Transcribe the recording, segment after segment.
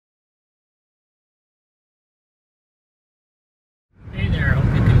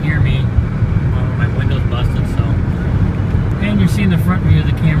front view of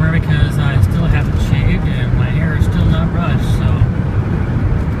the camera because I still haven't shaved and my hair is still not brushed. So,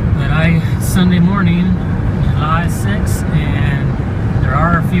 but Sunday morning, July 6th, and there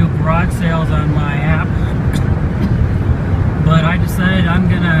are a few garage sales on my app. But I decided I'm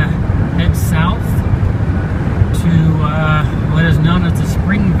gonna head south to what is known as the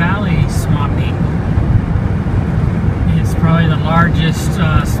Spring Valley Swamp Meet. It's probably the largest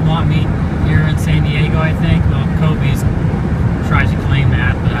swamp meet here in San Diego, I think. Well, Kobe's tries to claim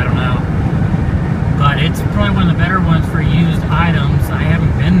that, but I don't know. But it's probably one of the better ones for used items. I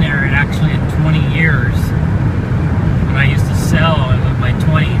haven't been there actually in 20 years. When I used to sell in my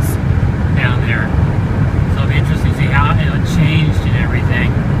 20s down there. So it'll be interesting to see how it changed and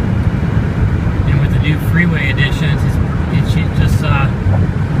everything. And with the new freeway additions, it's just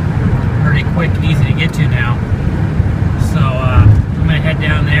pretty quick and easy to get to now. So I'm going to head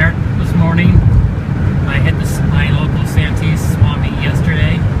down there this morning. I hit my local Santee swamp meet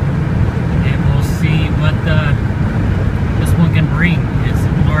yesterday, and we'll see what this one can bring. It's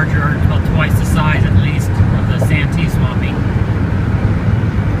larger, about twice the size at least of the Santee swamp meet.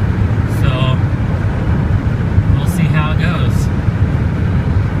 So we'll see how it goes.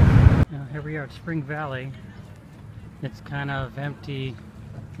 Now here we are at Spring Valley. It's kind of empty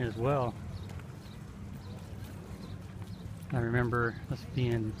as well. I remember this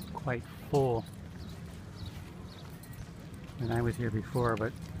being quite full when I was here before,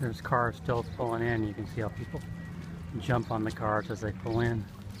 but there's cars still pulling in. You can see how people jump on the cars as they pull in,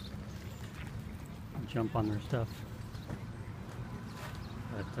 jump on their stuff.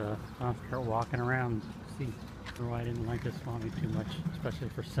 But I'll start walking around, see why I didn't like this swamp meet too much, especially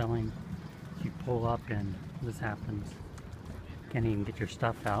for selling. If you pull up and this happens, you can't even get your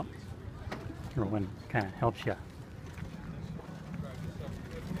stuff out. Everyone kind of helps you.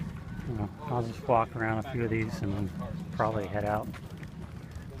 I'll just walk around a few of these and then probably head out.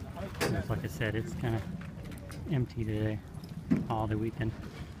 Because like I said, it's kind of empty today, all the weekend.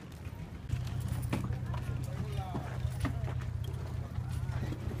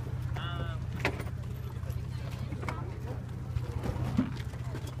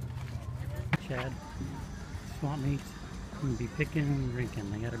 Chad, swamp meet, I'm gonna be picking and drinking.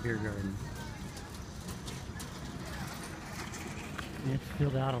 They got a beer garden. It's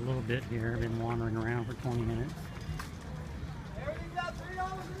filled out a little bit here. I've been wandering around for 20 minutes.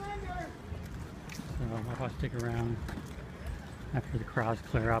 So I'll probably stick around after the crowds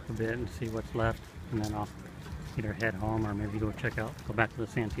clear up a bit and see what's left, and then I'll either head home or maybe go back to the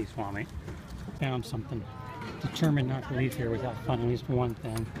Santee swamp meet. Found something. Determined not to leave here without finding at least one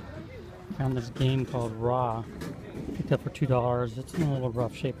thing. Found this game called Raw. Picked up for $2. It's in a little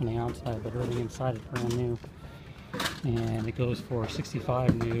rough shape on the outside, but everything inside is brand new. And it goes for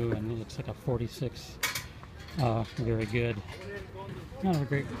 65 new, and it looks like a 46 very good. Not a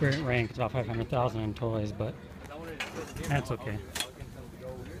great rank. It's about 500,000 in toys, but that's okay.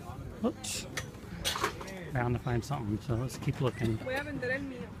 Oops, bound to find something, so let's keep looking.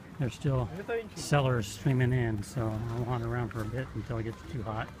 There's still sellers streaming in, so I'll wander around for a bit until it gets too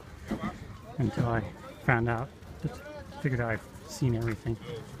hot, until I figured out I've seen everything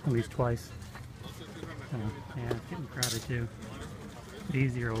at least twice. Yeah, it's getting crowded too. It's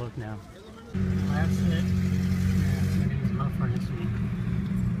easier to look now. That's it. Yeah, it's gonna be rough for this week.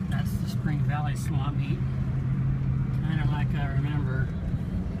 That's the Spring Valley Swamp Meet. Kind of like I remember.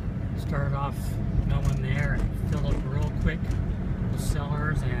 Started off no one there and filled up real quick with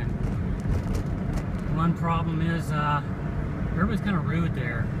sellers, and one problem is everybody's kind of rude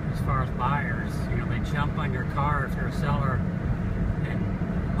there as far as buyers. You know, they jump on your car if you're a seller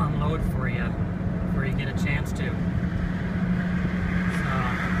and unload for you before you get a chance to. So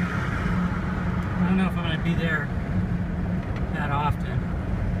I don't know if I'm going to be there that often.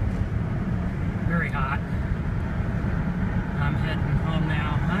 Very hot. I'm heading home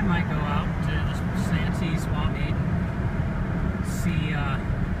now. I might go out to the Santee swamp meet and see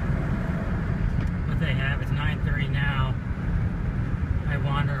what they have. It's 9:30 now. I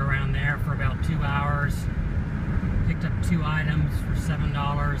wandered around there for about 2 hours. Picked up 2 items for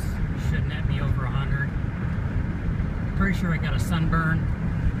 $7. Should net me over 100. Pretty sure I got a sunburn,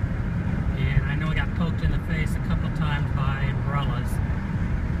 and I know I got poked in the face a couple times by umbrellas.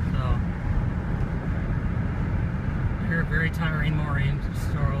 So they're very tiring morning.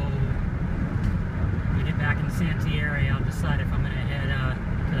 So when we get back in the Santee area, I'll decide if